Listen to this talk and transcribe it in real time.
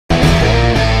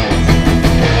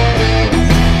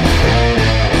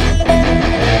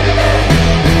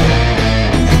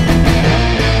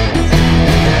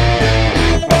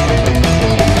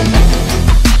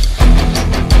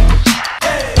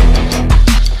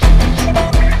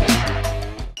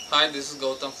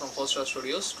from 4-Star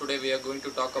Studios. Today we are going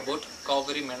to talk about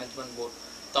Kaveri Management Board.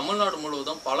 Tamil Nadu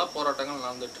முழுவதும் பல போராட்டங்கள்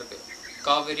நடந்துட்டு இருக்கு.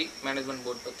 காவேரி மேனேஜ்மெண்ட்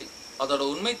போர்டு பத்தி அதோட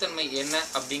உண்மைத்தன்மை என்ன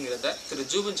அப்படிங்கறத திரு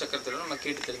ஜூபின் சக்கரத்துல நம்ம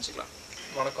கேட்டு தெரிஞ்சுக்கலாம்.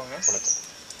 வணக்கங்க. வணக்கம்.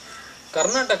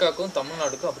 கர்நாடகாவுக்கும்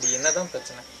தமிழ்நாடுக்கும் அப்படி என்னதான்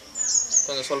பிரச்சனை?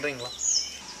 கொஞ்சம் சொல்றீங்களா?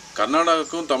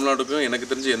 கர்நாடகாவுக்கும் தமிழ்நாடுக்கும் எனக்கு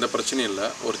தெரிஞ்சு எந்த பிரச்சனையும் இல்லை.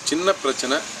 ஒரு சின்ன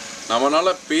பிரச்சனை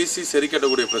நம்மளால் பேசி சரி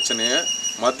கட்டக்கூடிய பிரச்சனையை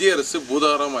மத்திய அரசு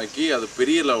பூதாரமாக்கி அது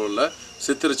பெரிய லெவலில்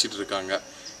சித்தரிச்சிட்டு இருக்காங்க.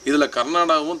 இதில்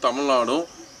கர்நாடகாவும் தமிழ்நாடும்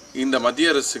இந்த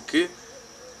மத்திய அரசுக்கு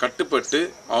கட்டுப்பட்டு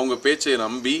அவங்க பேச்சை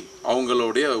நம்பி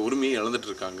அவங்களுடைய உரிமையை இழந்துட்டு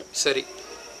இருக்காங்க. சரி,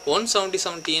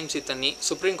 177 டிஎம்சி தண்ணி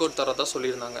சுப்ரீம் கோர்ட் தரதா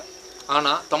சொல்லியிருந்தாங்க.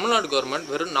 ஆனால் தமிழ்நாடு கவர்மெண்ட்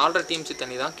வெறும் 4.5 டிஎம்சி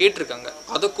தண்ணி தான் கேட்டிருக்காங்க.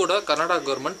 அதை கூட கர்நாடகா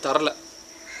கவர்மெண்ட் தரல.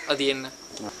 அது என்ன?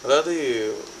 அதாவது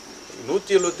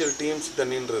 177 டிஎம்சி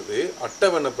தண்ணின்றது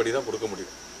அட்டவணைப்படி தான் கொடுக்க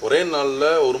முடியும். ஒரே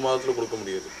நாளில் ஒரு மாதத்தில் கொடுக்க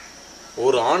முடியாது.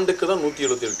 ஒரு ஆண்டுக்கு தான்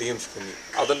 177 டிஎம்சி தண்ணி.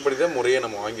 அதன்படி தான் முறையை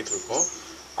நம்ம வாங்கிட்டு இருக்கோம்.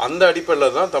 அந்த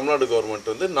அடிப்படையில் தான் தமிழ்நாடு கவர்மெண்ட்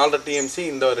வந்து 4 டிஎம்சி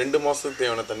இந்த 2 மாதத்துக்கு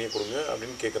தேவையான தண்ணியை கொடுங்க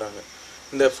அப்படின்னு கேட்குறாங்க.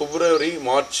 இந்த பிப்ரவரி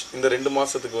மார்ச் இந்த 2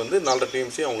 மாதத்துக்கு வந்து 4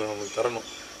 டிஎம்சி அவங்க நம்மளுக்கு தரணும்.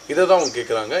 இதை தான் அவங்க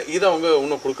கேட்குறாங்க. இதை அவங்க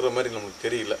இன்னும் கொடுக்குற மாதிரி நம்மளுக்கு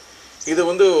தெரியல. இது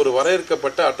வந்து ஒரு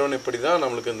வரையறுக்கப்பட்ட அட்டவணைப்படி தான்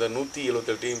நம்மளுக்கு இந்த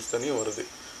 177 டிஎம்சி தண்ணியும் வருது.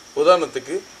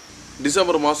 உதாரணத்துக்கு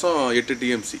டிசம்பர் மாதம் 8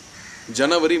 டிஎம்சி,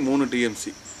 ஜனவரி 3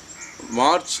 டிஎம்சி,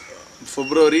 மார்ச்,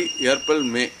 பிப்ரவரி, ஏப்ரல்,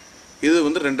 மே இது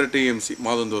வந்து 2 டிஎம்சி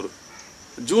மாதந்தோறும்.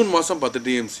 ஜூன் மாதம் 10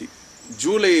 டிஎம்சி,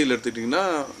 ஜூலையில் எடுத்துக்கிட்டிங்கன்னா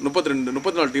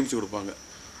 34 டிஎம்சி கொடுப்பாங்க.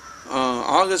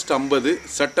 ஆகஸ்ட் 50,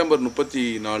 செப்டம்பர்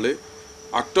 34,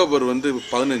 அக்டோபர் வந்து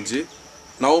 15,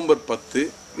 நவம்பர் 10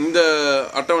 இந்த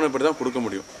அட்டவணைப்படி தான் கொடுக்க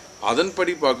முடியும்.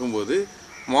 அதன்படி பார்க்கும்போது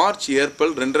மார்ச்,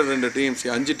 ஏப்ரல் 2 டிஎம்சி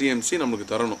 5 டிஎம்சி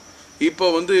நம்மளுக்கு தரணும். இப்போ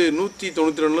வந்து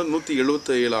 192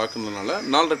 177 ஆக்குனதுனால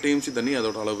 4 டிஎம்சி தண்ணி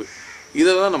அதோட அளவு.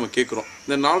 இதை தான் நம்ம கேட்குறோம்.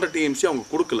 இந்த 4 டிஎம்சி அவங்க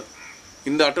கொடுக்கல.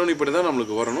 இந்த அட்டவணைப்படி தான்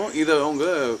நம்மளுக்கு வரணும். இதை அவங்க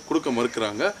கொடுக்க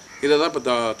மறுக்கிறாங்க. இதை தான் இப்போ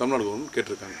தமிழ்நாடு கவர்மெண்ட்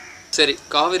கேட்டிருக்காங்க. சரி,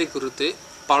 காவேரி குறித்து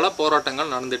பல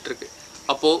போராட்டங்கள் நடந்துட்டுருக்கு.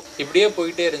 அப்போது இப்படியே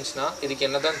போயிட்டே இருந்துச்சுன்னா இதுக்கு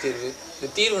என்ன தான் தீர்வு? இந்த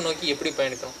தீர்வு நோக்கி எப்படி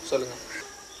பயணிக்கணும் சொல்லுங்கள்.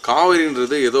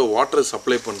 காவேரின்றது ஏதோ வாட்டர்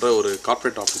சப்ளை பண்ணுற ஒரு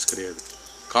கார்ப்பரேட் ஆஃபீஸ் கிடையாது.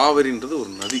 காவேரின்றது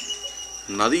ஒரு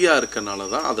நதியாக இருக்கனால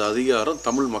தான் அது அதிகாரம்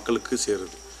தமிழ் மக்களுக்கு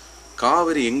சேருது.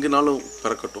 காவேரி எங்கேனாலும்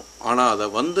பிறக்கட்டும், ஆனால் அதை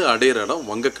வந்து அடையிற இடம்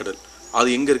வங்கக்கடல். அது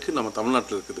எங்கே இருக்குது? நம்ம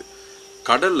தமிழ்நாட்டில் இருக்குது.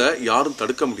 கடலில் யாரும்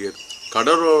தடுக்க முடியாது.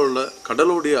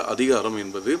 கடலுடைய அதிகாரம்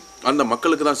என்பது அந்த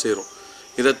மக்களுக்கு தான் சேரும்.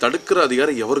 இதை தடுக்கிற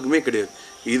அதிகாரம் எவருக்குமே கிடையாது.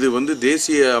 இது வந்து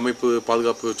தேசிய அமைப்பு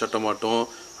பாதுகாப்பு சட்டமாட்டம்,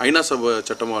 ஐநா சபை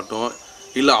சட்டமாட்டம்,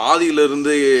 இல்லை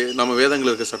ஆதியிலிருந்து நம்ம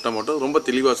வேதங்கள் இருக்க சட்டமாட்டம் ரொம்ப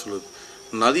தெளிவாக சொல்லுது.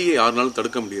 நதியை யாருனாலும்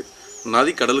தடுக்க முடியாது.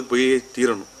 நதி கடலுக்கு போய்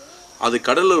தீரணும். அது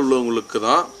கடலில் உள்ளவங்களுக்கு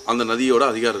தான் அந்த நதியோட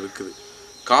அதிகாரம் இருக்குது.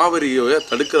 காவிரியோட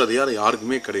தடுக்கிற அதிகாரம்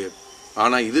யாருக்குமே கிடையாது.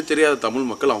 ஆனால் இது தெரியாத தமிழ்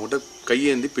மக்கள் அவங்ககிட்ட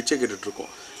கையேந்தி பிச்சை கேட்டுட்ருக்கோம்.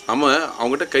 நம்ம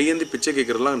அவங்ககிட்ட கையேந்தி பிச்சை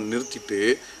கேட்குறதெல்லாம் நிறுத்திட்டு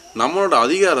நம்மளோட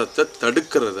அதிகாரத்தை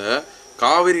தடுக்கிறத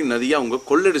காவிரி நதியை அவங்க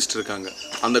கொள்ளடிச்சிட்டு இருக்காங்க.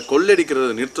 அந்த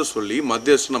கொள்ளடிக்கிறத நிறுத்த சொல்லி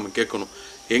மத்திய அரசு நம்ம கேட்கணும்.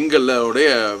 எங்களுடைய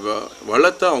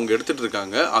வளத்தை அவங்க எடுத்துகிட்டு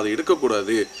இருக்காங்க, அதை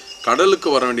எடுக்கக்கூடாது. கடலுக்கு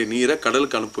வர வேண்டிய நீரை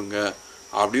கடலுக்கு அனுப்புங்க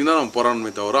அப்படின்னு தான் நம்ம போராடணுமே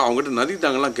தவிர அவங்ககிட்ட நதி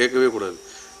தாங்கலாம் கேட்கவே கூடாது.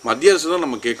 மத்திய அரசு தான்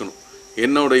நம்ம கேட்கணும்.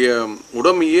 என்னுடைய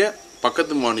உடமையை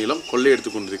பக்கத்து மாநிலம்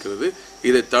கொள்ளையெடுத்து கொண்டிருக்கிறது,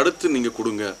 இதை தடுத்து நீங்கள்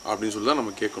கொடுங்க அப்படின்னு சொல்லி தான்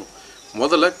நம்ம கேட்கணும்.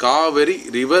 முதல்ல காவேரி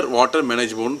ரிவர் வாட்டர்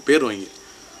மேனேஜ்மெண்ட் பேர் வாங்கி,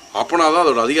 அப்போனா தான்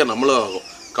அதோட அதிகாரம் நம்மளாக ஆகும்.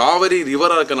 காவேரி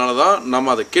ரிவராக இருக்கனால தான்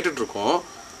நம்ம அதை கேட்டுட்ருக்கோம்.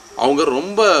 அவங்க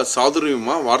ரொம்ப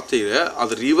சாதுரியமாக வார்த்தையில்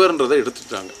அது ரிவர்ன்றதை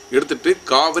எடுத்துட்டு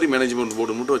காவேரி மேனேஜ்மெண்ட்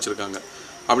போர்டு மட்டும் வச்சுருக்காங்க.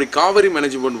 அப்படி காவேரி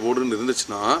மேனேஜ்மெண்ட் போர்டுன்னு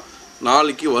இருந்துச்சுன்னா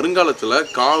நாளைக்கு வருங்காலத்தில்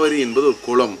காவேரி என்பது ஒரு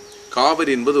குளம்,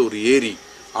 காவேரி என்பது ஒரு ஏரி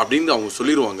அப்படின்னு அவங்க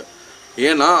சொல்லிடுவாங்க.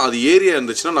 ஏன்னா அது ஏரியா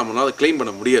இருந்துச்சுன்னா நம்மளால் அதை கிளைம்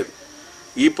பண்ண முடியாது.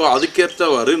 இப்போ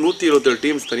அதுக்கேற்றவாறு 177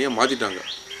 டிஎம்சி தனியாக மாற்றிட்டாங்க.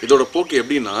 இதோட போக்கு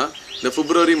எப்படின்னா இந்த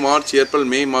பிப்ரவரி, மார்ச், ஏப்ரல்,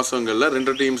 மே மாதங்களில்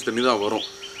 2 டிஎம்சி தண்ணி தான் வரும்.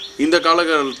 இந்த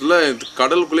காலகட்டத்தில்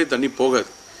கடலுக்குள்ளே தண்ணி போகாது.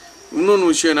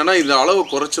 இன்னொன்று விஷயம் என்னென்னா இந்த அளவு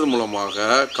குறைச்சது மூலமாக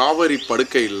காவேரி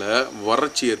படுக்கையில்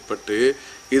வறட்சி ஏற்பட்டு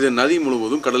இது நதி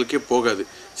முழுவதும் கடலுக்கே போகாது.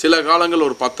 சில காலங்கள்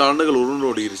ஒரு 10 ஆண்டுகள்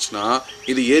உருண்டோடிருச்சுன்னா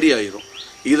இது ஏரி ஆயிரும்.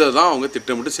 இதை தான் அவங்க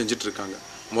திட்டமிட்டு செஞ்சிட்ருக்காங்க.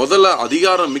 முதல்ல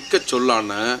அதிகாரம் மிக்க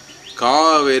சொல்லான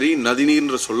காவேரி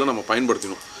நதிநீர்ன்ற சொல்ல நம்ம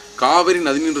பயன்படுத்தணும். காவேரி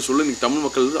நதிநீர்ன்ற சொல்ல இன்றைக்கி தமிழ்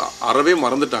மக்கள் அறவே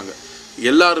மறந்துட்டாங்க.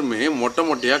 எல்லாருமே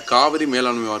மொட்டையாக காவேரி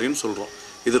மேலாண்மை வாரியம்னு சொல்கிறோம்.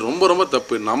 இது ரொம்ப ரொம்ப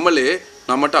தப்பு.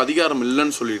 நம்மகிட்ட அதிகாரம்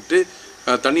இல்லைன்னு சொல்லிட்டு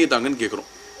தண்ணியை தாங்கன்னு கேட்குறோம்.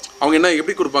 அவங்க என்ன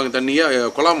எப்படி கொடுப்பாங்க? தண்ணியை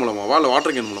குழா மூலமாவா இல்லை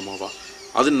வாட்டர் கேன் மூலமாவா?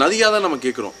 அது நதியாக தான் நம்ம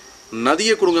கேட்குறோம்.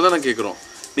 நதியை கொடுங்க தான் நான் கேட்குறோம்.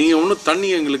 நீங்கள் ஒன்றும் தண்ணி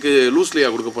எங்களுக்கு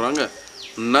லூஸ்லையாக கொடுக்க போகிறாங்க?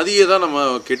 நதியை தான் நம்ம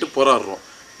கேட்டு போராடுறோம்.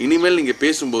 இனிமேல் நீங்கள்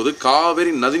பேசும்போது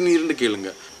காவேரி நதிநீர்னு கேளுங்க.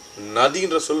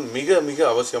 நதின்ற சொல் மிக மிக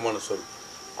அவசியமான சொல்.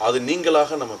 அது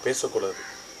நீங்களாக நம்ம பேசக்கூடாது.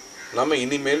 நம்ம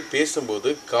இனிமேல் பேசும்போது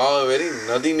காவேரி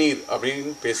நதிநீர்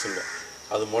அப்படின்னு பேசுங்க.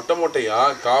 அது மொட்டையா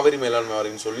காவேரி மேலாண்மை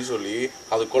வாரின்னு சொல்லி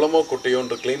அது குளமோ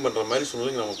குட்டையோன்ற கிளைம் பண்ணுற மாதிரி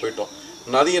சூழ்நிலைக்கு நம்ம போயிட்டோம்.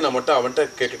 நதியை நம்மகிட்ட அவன்கிட்ட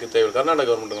கேட்க தேவையில்லை. கர்நாடக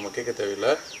கவர்மெண்ட்டை நம்ம கேட்க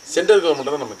தேவையில்லை, சென்ட்ரல்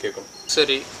கவர்மெண்ட்டை தான் நம்ம கேட்கணும்.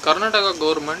 சரி, கர்நாடகா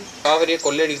கவர்மெண்ட் காவிரியை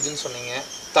கொள்ளையடிக்குதுன்னு சொன்னீங்க.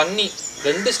 தண்ணி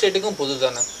 2 ஸ்டேட்டுக்கும் பொது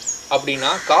தானே, அப்படின்னா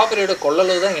காவிரியோட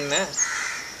கொள்ளளவு தான் என்ன?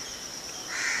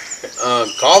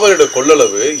 காவிரியோட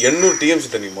கொள்ளளவு 800 TMC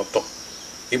தண்ணி மொத்தம்.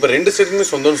 இப்போ 2 ஸ்டேட்டுமே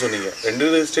சொந்தம்னு சொன்னீங்க. 2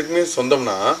 ஸ்டேட்டுமே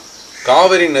சொந்தம்னா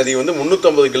காவிரி நதி வந்து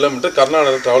 350 கிலோமீட்டர்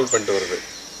கர்நாடகா ட்ராவல் பண்ணிட்டு வருது.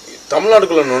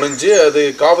 தமிழ்நாட்டுக்குள்ளே நுழைஞ்சு அது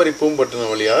காவிரி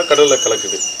பூம்பட்டினம் வழியாக கடலில்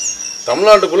கலக்குது.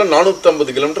 தமிழ்நாட்டுக்குள்ளே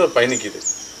 450 கிலோமீட்டர் பயணிக்குது.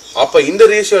 அப்போ இந்த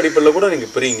ரேஷியோ அடிப்படையில் கூட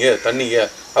நீங்கள் பிரிங்க தண்ணியை.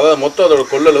 அதாவது மொத்தம் அதோட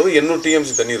கொள்ளளவு 800 TMC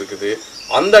தண்ணி இருக்குது.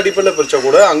 அந்த அடிப்படையில் பிரித்தா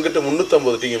கூட அங்கிட்டு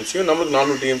 350 TMCயும் நம்மளுக்கு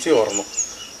 400 TMCயும் வரணும்.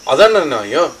 அதான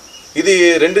நியாயம். இது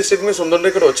 2 ஸ்டேட்டுமே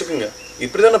சொந்தன்றே கூட வச்சுக்கோங்க.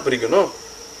 இப்படி தானே பிரிக்கணும்.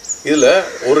 இதில்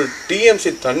ஒரு TMC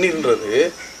தண்ணின்றது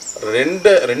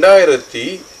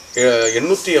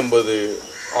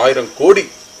 2,850 கோடி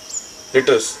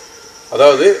லிட்டர்ஸ்,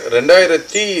 அதாவது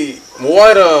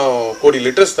 2,3000 கோடி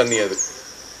லிட்டர்ஸ் தண்ணி அது.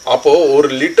 அப்போது ஒரு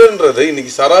லிட்டர்ன்றது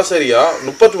இன்றைக்கி சராசரியாக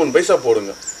 33 பைசா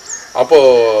போடுங்க. அப்போது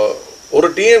ஒரு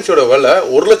டிஎம்சியோட விலை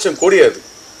 1,00,000 கோடி ஆகுது.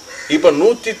 இப்போ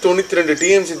 192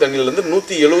 TMC தண்ணியிலேருந்து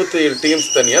 177 TMC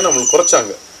தண்ணியாக நம்மளுக்கு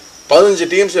குறைச்சாங்க. 15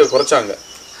 TMCயை குறைச்சாங்க.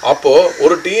 அப்போது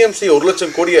ஒரு டிஎம்சி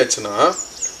 1,00,000 கோடி ஆச்சுன்னா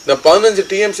இந்த 15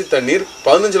 TMC தண்ணீர்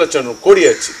 15 லட்சம் கோடி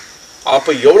ஆச்சு.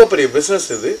 அப்போ எவ்வளோ பெரிய பிஸ்னஸ்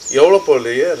இது, எவ்வளோ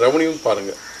பெரிய ரெவன்யூன்னு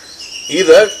பாருங்கள்.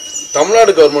 இதை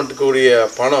தமிழ்நாடு கவர்மெண்ட்டுக்கு உடைய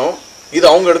பணம் இது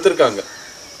அவங்க எடுத்திருக்காங்க.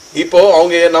 இப்போது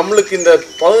அவங்க நம்மளுக்கு இந்த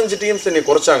 15 TMC தண்ணி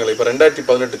குறைச்சாங்களே இப்போ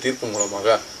 2018 தீர்ப்பு மூலமாக,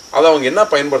 அதை அவங்க என்ன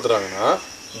பயன்படுத்துகிறாங்கன்னா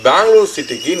பெங்களூர்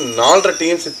சிட்டிக்கு 4.5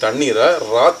 TMC தண்ணீரை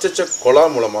ராட்சச கொலா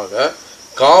மூலமாக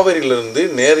காவிரியிலிருந்து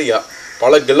நேரையாக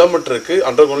பல கிலோமீட்டருக்கு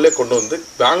அண்டர்கிரவுண்ட்லேயே கொண்டு வந்து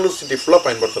பெங்களூர் சிட்டி ஃபுல்லாக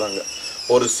பயன்படுத்துகிறாங்க.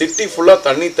 ஒரு சிட்டி ஃபுல்லாக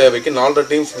தண்ணி தேவைக்கு 4.5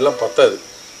 TMCலாம் பத்தாது,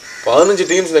 15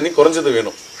 TMC தண்ணி குறைஞ்சது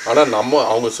வேணும். ஆனால்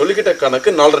அவங்க சொல்லிக்கிட்ட கணக்கு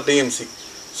 4.5 TMC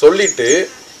சொல்லிட்டு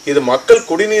இது மக்கள்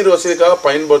குடிநீர் வசதிக்காக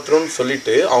பயன்படுத்துகிறோன்னு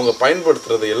சொல்லிட்டு அவங்க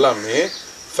பயன்படுத்துறது எல்லாமே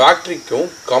ஃபேக்ட்ரிக்கும்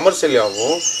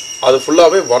கமர்ஷியலாகவும் அது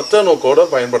ஃபுல்லாகவே வர்த்தக நோக்கோடு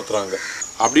பயன்படுத்துகிறாங்க.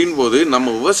 அப்படின் போது நம்ம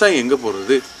விவசாயம் எங்கே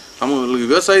போகிறது? நம்மளுக்கு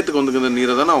விவசாயத்துக்கு வந்துக்கிற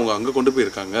நீரை தானே அவங்க அங்கே கொண்டு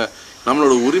போயிருக்காங்க.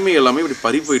 நம்மளோட உரிமை எல்லாமே இப்படி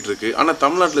பறி போயிட்டுருக்கு. ஆனால்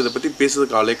தமிழ்நாட்டில் இதை பற்றி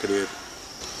பேசுறதுக்கு ஆளே கிடையாது.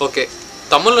 Okay,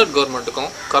 Tamil Nadu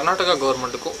கவர்மெண்ட்டுக்கும் Karnataka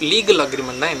கவர்மெண்ட்டுக்கும் legal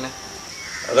agreement தான் என்ன?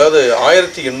 அதாவது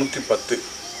 1810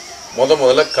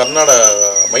 முதல்ல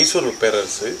மைசூர்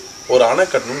பேரரசு ஒரு அணை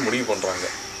கட்டணும்னு முடிவு பண்ணுறாங்க.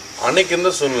 அணைக்கு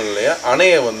இருந்த சூழ்நிலையை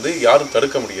அணையை யாரும்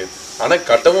தடுக்க முடியாது, அணை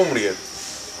கட்டவும் முடியாது.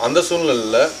 அந்த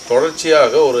சூழ்நிலையில்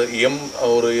தொடர்ச்சியாக ஒரு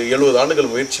 70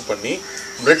 ஆண்டுகள் முயற்சி பண்ணி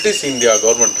பிரிட்டிஷ் இந்தியா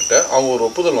கவர்மெண்ட்டிட்ட அவங்க ஒரு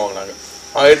ஒப்புதல் வாங்கினாங்க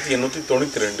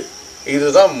 1892.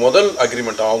 இதுதான் முதல்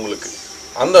அக்ரிமெண்ட் அவங்களுக்கு.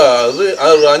 அந்த அது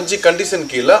 5 கண்டிஷன்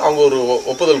கீழே அவங்க ஒரு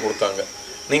ஒப்புதல் கொடுத்தாங்க.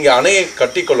 நீங்கள் அணையை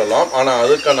கட்டி கொள்ளலாம், ஆனால்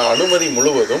அதுக்கான அனுமதி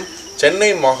முழுவதும் சென்னை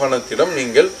மாகாணத்திடம்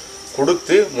நீங்கள்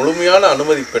கொடுத்து முழுமையான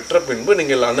அனுமதி பெற்ற பின்பு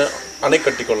நீங்கள் அணை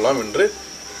கட்டி கொள்ளலாம் என்று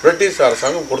பிரிட்டிஷ்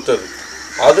அரசாங்கம் கொடுத்தது.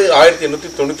 அது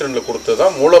 1892 கொடுத்தது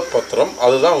தான் மூலப்பத்திரம்.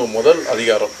 அதுதான் அவங்க முதல்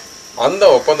அதிகாரம். அந்த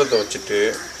ஒப்பந்தத்தை வச்சுட்டு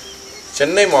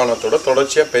சென்னை மாகாணத்தோட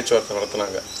தொடர்ச்சியாக பேச்சுவார்த்தை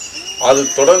நடத்தினாங்க. அது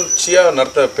தொடர்ச்சியாக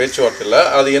நடத்த பேச்சுவார்த்தையில்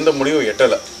அது எந்த முடிவும்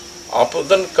எட்டலை.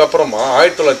 அதற்கப்புறமா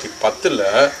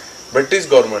 1910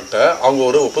 பிரிட்டிஷ் கவர்மெண்ட்டை அவங்க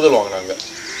ஒரு ஒப்புதல் வாங்கினாங்க.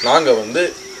 நாங்கள்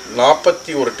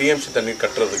 41 TMC தண்ணீர்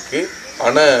கட்டுறதுக்கு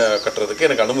அணை கட்டுறதுக்கு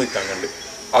எனக்கு அனுமதித்தாங்கண்டு.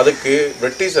 அதுக்கு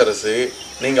பிரிட்டிஷ் அரசு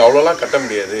நீங்கள் அவ்வளோலாம் கட்ட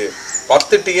முடியாது,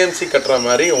 10 TMC கட்டுற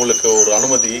மாதிரி உங்களுக்கு ஒரு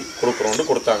அனுமதி கொடுக்குறோன்னு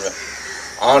கொடுத்தாங்க.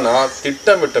 ஆனால்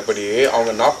திட்டமிட்டபடியே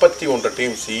அவங்க 41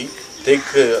 TMC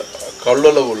தேக்கு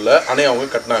கொள்ளளவு உள்ள அணை அவங்க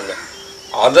கட்டினாங்க.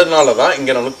 அதனால தான்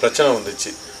இங்கே நம்மளுக்கு பிரச்சனை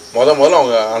வந்துச்சு. முதல்ல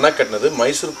அவங்க அணை கட்டினது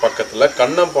மைசூர் பக்கத்தில்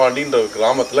கண்ணம்பாண்டின்ற ஒரு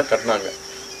கிராமத்தில் கட்டினாங்க.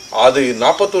 அது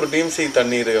 41 TMC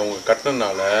தண்ணீர் அவங்க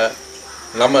கட்டினதுனால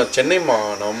நம்ம சென்னை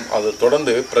மாகாணம் அது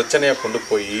தொடர்ந்து பிரச்சனையாக கொண்டு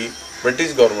போய்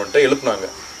பிரிட்டிஷ் கவர்மெண்ட்டை எழுப்புனாங்க.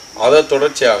 அதை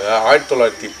தொடர்ச்சியாக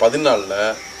 1914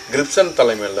 கிரிப்சன்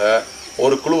தலைமையில்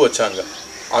ஒரு குழு வச்சாங்க.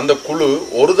 அந்த குழு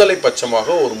ஒருதலை பட்சமாக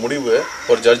ஒரு முடிவு,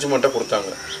 ஒரு ஜட்ஜ்மெண்ட்டை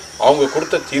கொடுத்தாங்க. அவங்க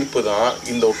கொடுத்த தீர்ப்பு தான்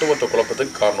இந்த ஒட்டுமொத்த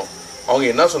குழப்பத்துக்கு காரணம். அவங்க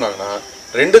என்ன சொன்னாங்கன்னா,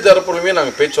 2 தரப்புலையுமே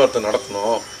நாங்கள் பேச்சுவார்த்தை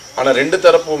நடத்தினோம், ஆனால் 2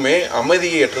 தரப்புமே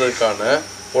அமைதியை ஏற்றதுக்கான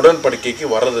உடன்படிக்கைக்கு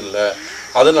வர்றதில்லை.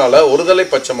 அதனால் ஒருதலை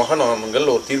பட்சமாக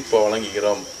நாங்கள் ஒரு தீர்ப்பை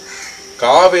வழங்குகிறோம்.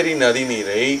 காவிரி நதி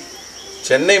நீரை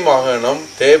சென்னை மாகாணம்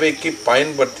தேவைக்கு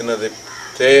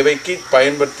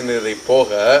பயன்படுத்தினதை போக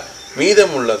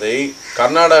மீதமுள்ளதை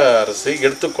கர்நாடக அரசு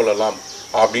எடுத்துக்கொள்ளலாம்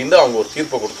அப்படின்னு அவங்க ஒரு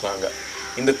தீர்ப்பை கொடுக்குறாங்க.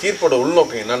 இந்த தீர்ப்போட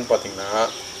உள்நோக்கம் என்னன்னு பார்த்தீங்கன்னா,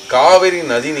 காவிரி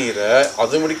நதி நீரை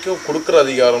அது முடிக்கும் கொடுக்குற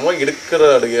அதிகாரமோ எடுக்கிற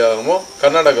அதிகாரமோ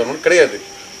கர்நாடக கவர்மெண்ட் கிடையாது.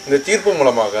 இந்த தீர்ப்பு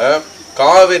மூலமாக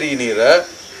காவிரி நீரை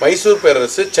மைசூர்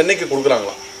பேரரசு சென்னைக்கு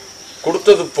கொடுக்குறாங்களாம்.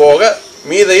 கொடுத்தது போக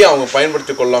மீதையை அவங்க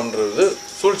பயன்படுத்தி கொள்ளலாம்ன்றது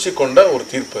சூழ்ச்சி கொண்ட ஒரு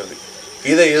தீர்ப்பு அது.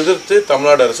 இதை எதிர்த்து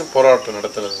தமிழ்நாடு அரசு போராட்டம்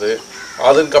நடத்துனது.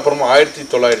 அதுக்கப்புறமா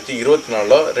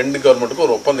 1924 2 கவர்மெண்ட்டுக்கும்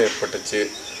ஒரு ஒப்பந்தம் ஏற்பட்டுச்சு.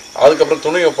 அதுக்கப்புறம்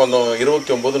துணை ஒப்பந்தம்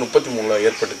 29-33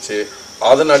 ஏற்பட்டுச்சு.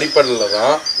 அதன் அடிப்படையில்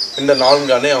தான் இந்த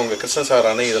 4 அணை அவங்க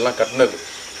கிருஷ்ணசாகர் அணை இதெல்லாம் கட்டினது.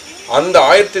 அந்த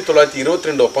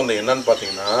 1922 ஒப்பந்தம் என்னன்னு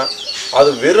பார்த்தீங்கன்னா, அது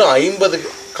வெறும்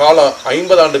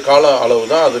 50 ஆண்டு கால அளவு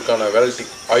தான் அதுக்கான வேலிட்டி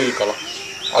ஆயுள் காலம்.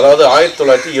 அதாவது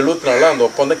 1974 அந்த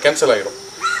ஒப்பந்தம் கேன்சல் ஆகிடும்.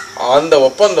 அந்த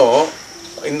ஒப்பந்தம்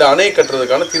இந்த அணை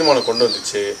கட்டுறதுக்கான தீர்மானம் கொண்டு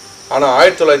வந்துச்சு. ஆனால்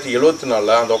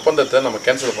 1974 அந்த ஒப்பந்தத்தை நம்ம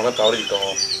கேன்சல் பண்ண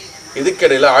தவறிக்கிட்டோம்.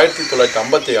 இதுக்கிடையில்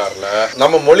 1956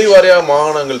 நம்ம மொழி வாரியாக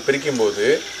மாகாணங்கள் பிரிக்கும்போது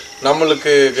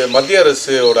நம்மளுக்கு மத்திய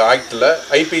அரசோட ஆக்டில்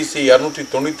IPC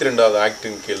 292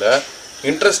 ஆக்டின் கீழே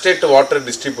இன்டர்ஸ்டேட் வாட்டர்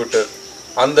டிஸ்ட்ரிபியூட்டர்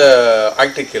அந்த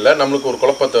ஆக்டு கீழே நம்மளுக்கு ஒரு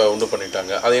குழப்பத்தை உண்டு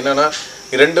பண்ணிட்டாங்க. அது என்னென்னா,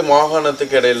 2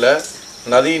 மாகாணத்துக்கு இடையில்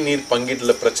நதி நீர்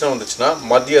பங்கீட்டில் பிரச்சனை வந்துச்சுன்னா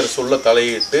மத்திய அரசு உள்ள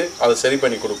தலையிட்டு அதை சரி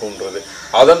பண்ணி கொடுக்குன்றது.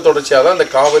 அதன் தொடர்ச்சியாக தான் இந்த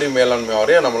காவிரி மேலாண்மை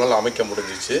வாரியம் நம்மளால் அமைக்க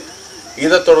முடிஞ்சிச்சு.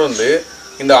 இதை தொடர்ந்து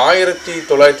இந்த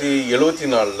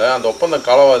 1974 அந்த ஒப்பந்தம்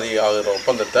காலாவதி ஆகிற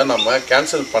ஒப்பந்தத்தை நம்ம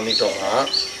கேன்சல்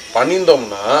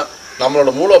பண்ணியிருந்தோம்னா நம்மளோட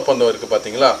மூல ஒப்பந்தம் இருக்குது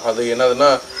பார்த்தீங்களா, அது என்னதுன்னா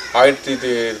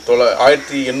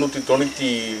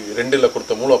 1892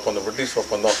 கொடுத்த மூல ஒப்பந்தம், பிரிட்டிஷ்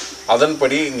ஒப்பந்தம்.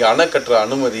 அதன்படி இங்கே அணை கட்டுற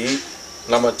அனுமதி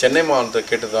நம்ம சென்னை மாநிலத்தை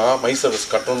கேட்டு தான் மைசூர் அரசு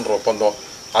கட்டணுன்ற ஒப்பந்தம்.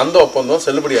 அந்த ஒப்பந்தம்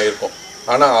செல்லுபடி ஆகிருக்கும்.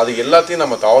 ஆனால் அது எல்லாத்தையும்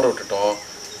நம்ம தவற விட்டுட்டோம்.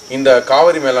 இந்த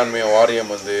காவிரி மேலாண்மை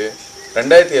வாரியம்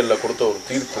 2007 கொடுத்த ஒரு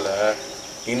தீர்ப்பில்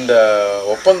இந்த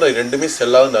ஒப்பந்தம் 2மே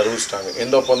செல்லாதுன்னு அறிவிச்சிட்டாங்க.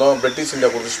 எந்த ஒப்பந்தம் பிரிட்டிஷ் இந்தியா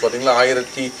கொடுத்துச்சு பார்த்தீங்களா,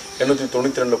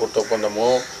 1892 கொடுத்த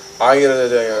ஒப்பந்தமும்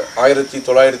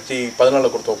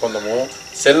 1914 கொடுத்த ஒப்பந்தமும்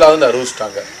செல்லாதுன்னு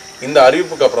அறிவிச்சிட்டாங்க. இந்த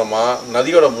அறிவிப்புக்கு அப்புறமா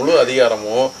நதியோட முழு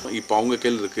அதிகாரமும் இப்போ அவங்க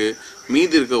கையில் இருக்குது.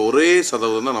 மீதி இருக்க ஒரே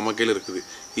சதவீதம் தான் நம்ம கையில் இருக்குது.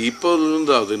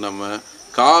 இப்போது நம்ம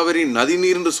காவிரி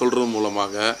நதிநீர்னு சொல்கிறது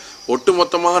மூலமாக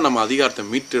ஒட்டுமொத்தமாக நம்ம அதிகாரத்தை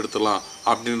மீட்டு எடுத்துடலாம்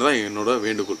அப்படின்னு தான் என்னோட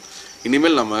வேண்டுகோள்.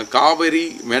 இனிமேல் நம்ம காவேரி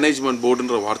மேனேஜ்மெண்ட்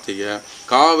போர்டுன்ற வார்த்தையை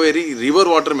காவேரி ரிவர்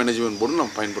வாட்டர் மேனேஜ்மெண்ட் போர்டுன்னு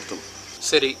நம்ம பயன்படுத்தணும்.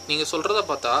 சரி, நீங்கள் சொல்கிறத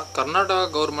பார்த்தா கர்நாடகா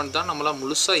கவர்மெண்ட் தான் நம்மளை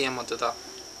முழுசாக ஏமாத்துதா?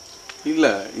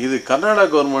 இல்லை, இது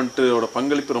கர்நாடகா கவர்மெண்ட்டோட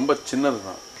பங்களிப்பு ரொம்ப சின்னது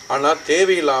தான். ஆனால்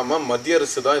தேவையில்லாமல் மத்திய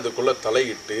அரசு தான் இதுக்குள்ளே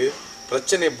தலையிட்டு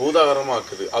பிரச்சனையை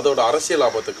பூதாகரமாக்குது. அதோட அரசியல்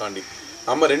லாபத்துக்காண்டி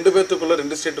நம்ம 2 பேர்த்துக்குள்ளே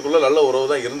 2 ஸ்டேட்டுக்குள்ளே நல்ல உறவு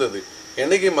தான் இருந்தது.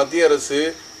 என்னைக்கு மத்திய அரசு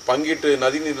பங்கிட்டு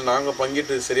நதிநீர் நாங்கள்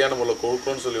பங்கிட்டு சரியான முறையில்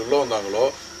கொடுக்கணும்னு சொல்லி உள்ளே வந்தாங்களோ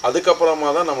அதுக்கப்புறமா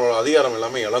தான் நம்மளோட அதிகாரம்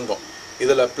எல்லாமே இழந்தோம்.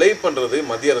 இதில் ப்ளே பண்ணுறது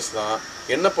மத்திய அரசு தான்.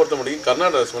 என்னை பொறுத்த முடியும்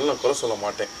கர்நாடக அரசு மேலே நான் குறை சொல்ல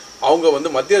மாட்டேன். அவங்க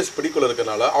மத்திய அரசு பிடிக்குள்ள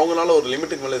இருக்கிறனால அவங்களால ஒரு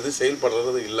லிமிட்டுக்கு மேலே எதுவும்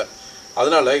செயல்படுறது இல்லை.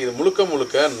 அதனால் இது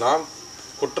முழுக்க நாம்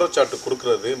குற்றச்சாட்டு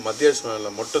கொடுக்கறது மத்திய அரசு மேலே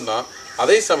மட்டும்தான்.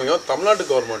 அதே சமயம் தமிழ்நாட்டு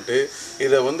கவர்மெண்ட்டு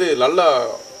இதை நல்லா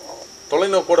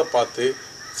தொலைநோக்கோடு பார்த்து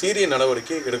சீரிய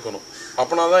நடவடிக்கை எடுக்கணும்.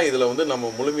 அப்படின்னா தான் இதில் நம்ம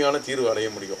முழுமையான தீர்வு அடைய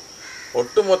முடியும்.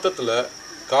 ஒட்டு மொத்தத்தில்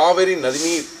காவிரி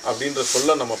நதிநீர் அப்படின்ற சொல்ல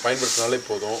நம்ம பயன்படுத்தினாலே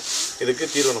போதும், இதுக்கு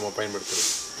தீர்வை நம்ம பயன்படுத்துகிறோம்.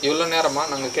 இவ்வளோ நேரமாக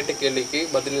நாங்கள் கேட்ட கேள்விக்கு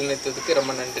பதிலளித்ததுக்கு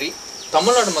ரொம்ப நன்றி.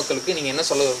 தமிழ்நாடு மக்களுக்கு நீங்கள் என்ன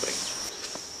சொல்ல விரும்புகிறீங்க?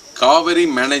 காவிரி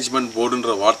மேனேஜ்மெண்ட்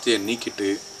போர்டுன்ற வார்த்தையை நீக்கிட்டு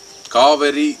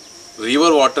காவிரி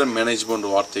ரிவர் வாட்டர் மேனேஜ்மெண்ட்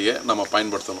வார்த்தையை நம்ம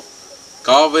பயன்படுத்தணும்.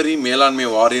 காவிரி மேலாண்மை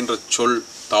வாரியன்ற சொல்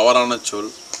தவறான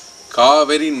சொல்.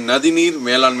 காவிரி நதிநீர்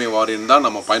மேலாண்மை வாரியம் தான்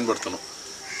நம்ம பயன்படுத்தணும்.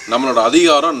 நம்மளோட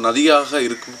அதிகாரம் நதியாக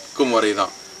இருக்கும் வரை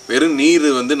தான். வெறும் நீர்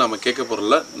நம்ம கேட்க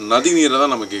போகிறல, நதி நீரை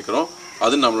தான் நம்ம கேட்குறோம்.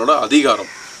 அது நம்மளோட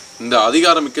அதிகாரம். இந்த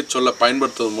அதிகாரமிக்க சொல்ல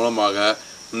பயன்படுத்துவதன் மூலமாக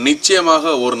நிச்சயமாக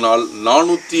ஒரு நாள்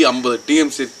 450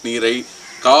 TMC நீரை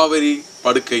காவிரி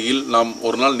படுக்கையில் நாம்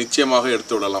ஒரு நாள் நிச்சயமாக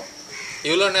எடுத்து விடலாம்.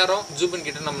 இவ்வளோ நேரம் ஜூபின்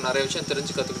கிட்ட நம்ம நிறைய விஷயம்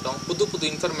தெரிஞ்சு கற்றுக்கிட்டோம். புது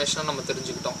இன்ஃபர்மேஷனை நம்ம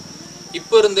தெரிஞ்சுக்கிட்டோம்.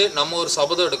 இப்போ இருந்து நம்ம ஒரு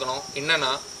சபதம் எடுக்கணும்.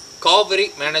 என்னென்னா, காவிரி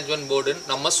மேனேஜ்மெண்ட் போர்டுன்னு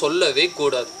நம்ம சொல்லவே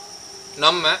கூடாது.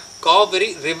 நம்ம காவிரி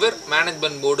ரிவர்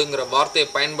மேனேஜ்மெண்ட் போர்டுங்கிற வார்த்தையை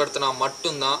பயன்படுத்தினா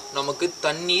மட்டும்தான் நமக்கு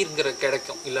தண்ணீர்ங்கிற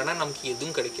கிடைக்கும். இல்லைன்னா நமக்கு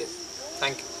எதுவும் கிடைக்காது.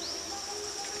 தேங்க்யூ.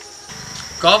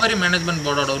 காவிரி மேனேஜ்மெண்ட்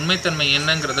போர்டோட உண்மைத்தன்மை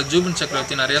என்னங்கிறத ஜூபின்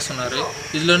சக்கரவர்த்தி நிறையா சொன்னார்.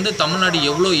 இதுலேருந்து தமிழ்நாடு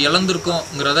எவ்வளோ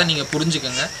இழந்திருக்கோங்கிறத நீங்கள்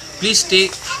புரிஞ்சுக்கோங்க. Please stay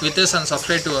with us and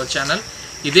subscribe to our channel.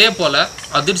 இதே போல்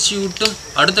அதிர்ச்சியூட்டும்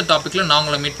அடுத்த டாப்பிக்கில் நான்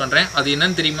உங்களை மீட் பண்ணுறேன். அது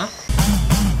என்னன்னு தெரியுமா?